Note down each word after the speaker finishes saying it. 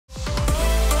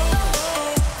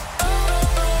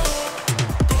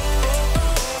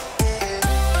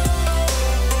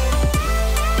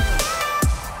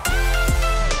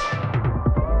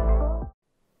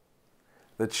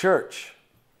church.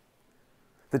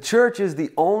 The church is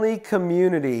the only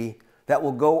community that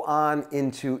will go on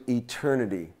into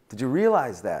eternity. Did you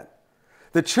realize that?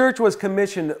 The church was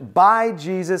commissioned by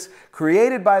Jesus,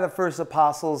 created by the first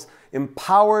apostles,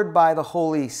 empowered by the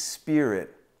Holy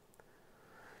Spirit.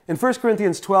 In 1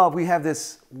 Corinthians 12, we have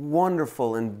this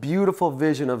wonderful and beautiful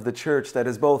vision of the church that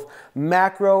is both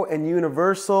macro and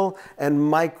universal and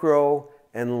micro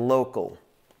and local.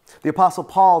 The Apostle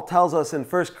Paul tells us in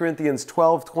 1 Corinthians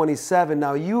 12:27,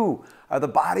 now you are the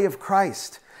body of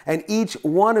Christ, and each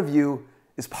one of you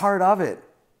is part of it.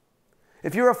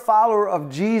 If you're a follower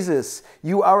of Jesus,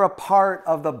 you are a part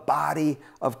of the body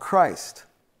of Christ.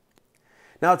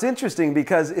 Now it's interesting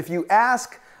because if you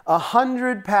ask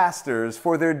 100 pastors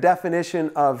for their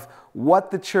definition of what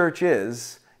the church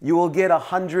is, you will get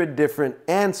 100 different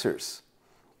answers.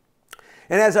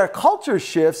 And as our culture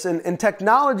shifts and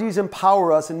technologies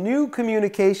empower us and new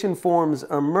communication forms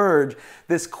emerge,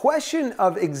 this question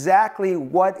of exactly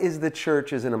what is the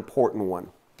church is an important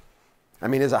one. I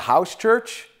mean, is a house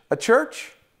church a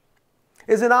church?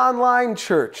 Is an online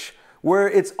church where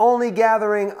it's only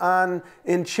gathering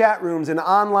in chat rooms and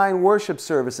online worship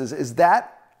services, is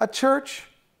that a church?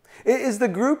 Is the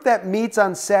group that meets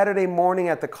on Saturday morning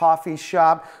at the coffee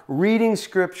shop, reading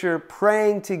scripture,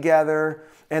 praying together,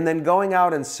 and then going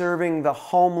out and serving the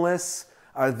homeless,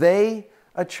 are they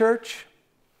a church?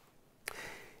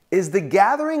 Is the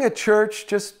gathering a church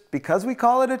just because we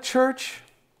call it a church?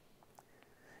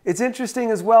 It's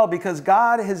interesting as well because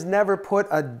God has never put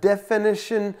a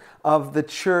definition of the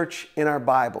church in our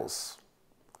Bibles.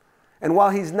 And while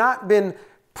He's not been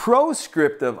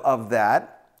proscriptive of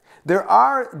that, there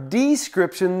are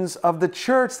descriptions of the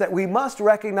church that we must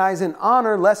recognize and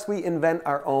honor lest we invent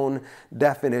our own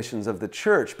definitions of the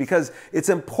church, because it's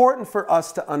important for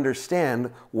us to understand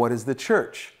what is the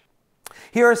church.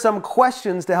 Here are some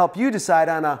questions to help you decide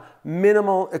on a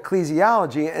minimal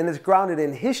ecclesiology, and it's grounded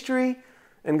in history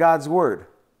and God's Word.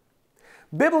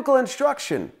 Biblical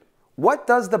instruction. What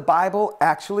does the Bible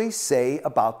actually say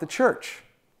about the church?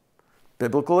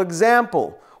 Biblical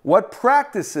example. What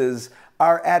practices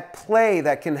are at play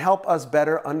that can help us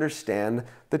better understand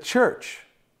the church?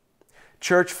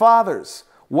 Church fathers.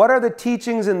 What are the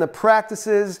teachings and the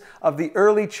practices of the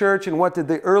early church, and what did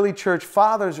the early church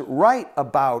fathers write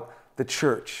about the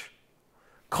church?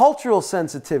 Cultural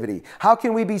sensitivity. How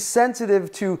can we be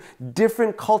sensitive to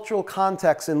different cultural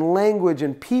contexts and language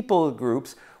and people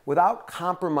groups without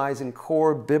compromising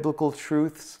core biblical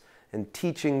truths and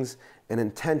teachings and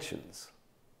intentions?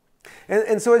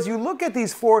 And so as you look at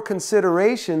these four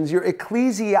considerations, your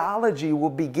ecclesiology will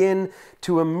begin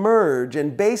to emerge,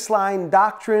 and baseline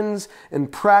doctrines and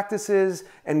practices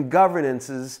and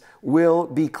governances will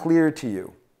be clear to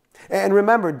you. And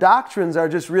remember, doctrines are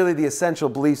just really the essential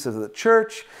beliefs of the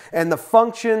church, and the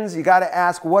functions, you got to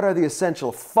ask, what are the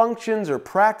essential functions or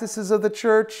practices of the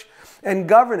church? And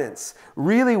governance,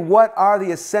 really what are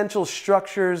the essential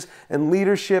structures and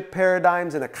leadership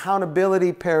paradigms and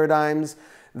accountability paradigms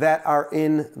that are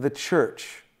in the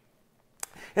church?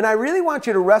 And I really want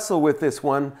you to wrestle with this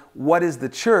one, what is the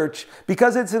church?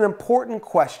 Because it's an important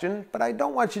question, but I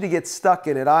don't want you to get stuck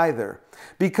in it either.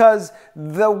 Because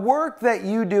the work that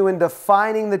you do in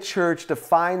defining the church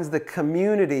defines the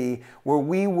community where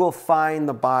we will find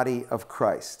the body of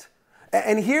Christ.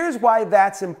 And here's why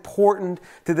that's important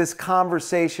to this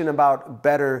conversation about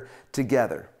better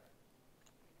together.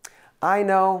 I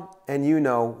know, and you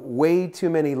know, way too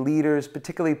many leaders,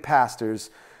 particularly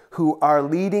pastors, who are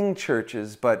leading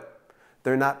churches, but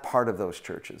they're not part of those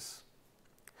churches.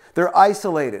 They're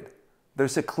isolated, they're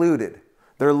secluded,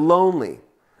 they're lonely,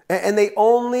 and they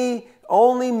only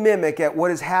mimic at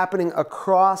what is happening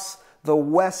across the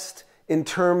West in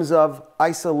terms of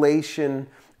isolation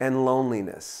and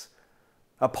loneliness.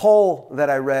 A poll that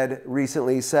I read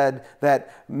recently said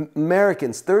that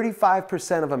Americans,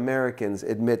 35% of Americans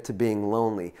admit to being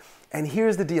lonely. And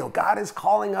here's the deal. God is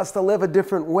calling us to live a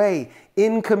different way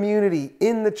in community,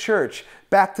 in the church.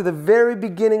 Back to the very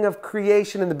beginning of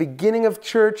creation and the beginning of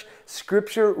church,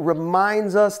 Scripture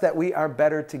reminds us that we are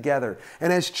better together.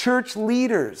 And as church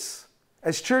leaders,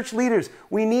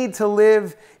 we need to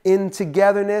live in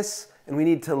togetherness, and we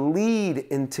need to lead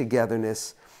in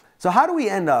togetherness. So how do we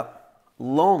end up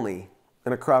lonely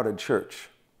in a crowded church?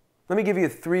 Let me give you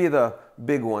three of the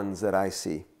big ones that I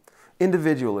see.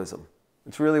 Individualism.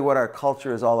 It's really what our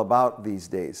culture is all about these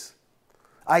days.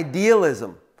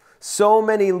 Idealism. So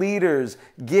many leaders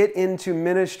get into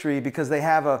ministry because they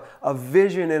have a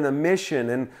vision and a mission,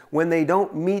 and when they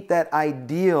don't meet that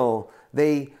ideal,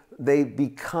 they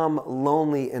become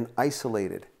lonely and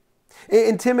isolated.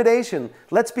 Intimidation,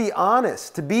 let's be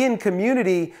honest. To be in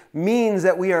community means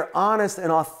that we are honest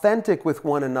and authentic with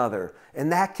one another,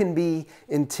 and that can be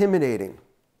intimidating.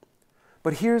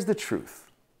 But here's the truth.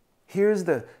 Here's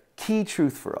the key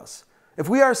truth for us. If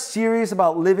we are serious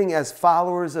about living as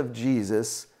followers of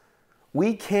Jesus,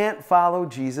 we can't follow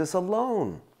Jesus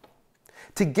alone.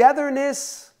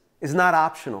 Togetherness is not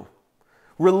optional.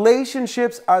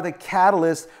 Relationships are the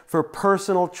catalyst for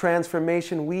personal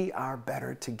transformation. We are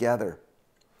better together.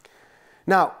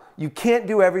 Now, you can't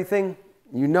do everything.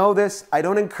 You know this. I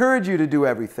don't encourage you to do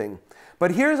everything.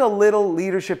 But here's a little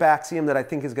leadership axiom that I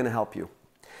think is going to help you.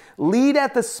 Lead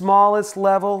at the smallest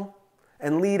level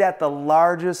and lead at the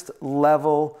largest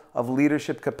level of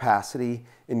leadership capacity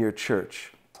in your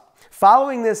church.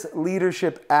 Following this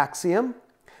leadership axiom,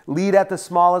 lead at the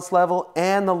smallest level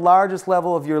and the largest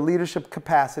level of your leadership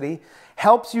capacity,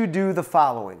 helps you do the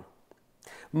following.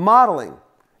 Modeling.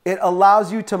 It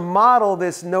allows you to model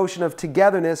this notion of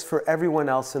togetherness for everyone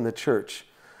else in the church.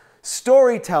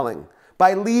 Storytelling.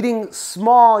 By leading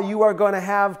small, you are going to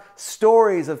have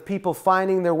stories of people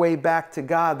finding their way back to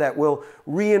God that will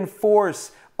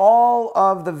reinforce all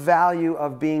of the value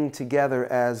of being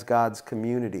together as God's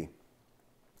community.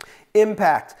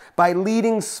 Impact. By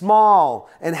leading small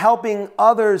and helping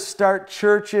others start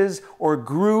churches or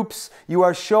groups, you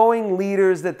are showing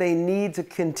leaders that they need to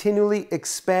continually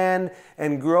expand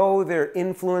and grow their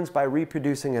influence by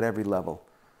reproducing at every level.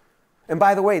 And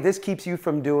by the way, this keeps you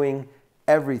from doing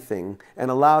everything and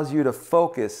allows you to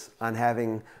focus on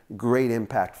having great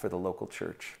impact for the local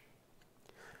church.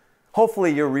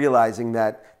 Hopefully you're realizing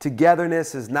that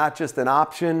togetherness is not just an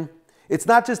option. It's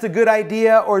not just a good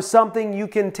idea or something you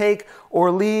can take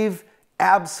or leave.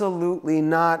 Absolutely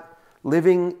not.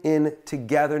 Living in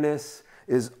togetherness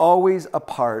is always a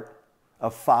part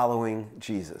of following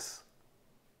Jesus.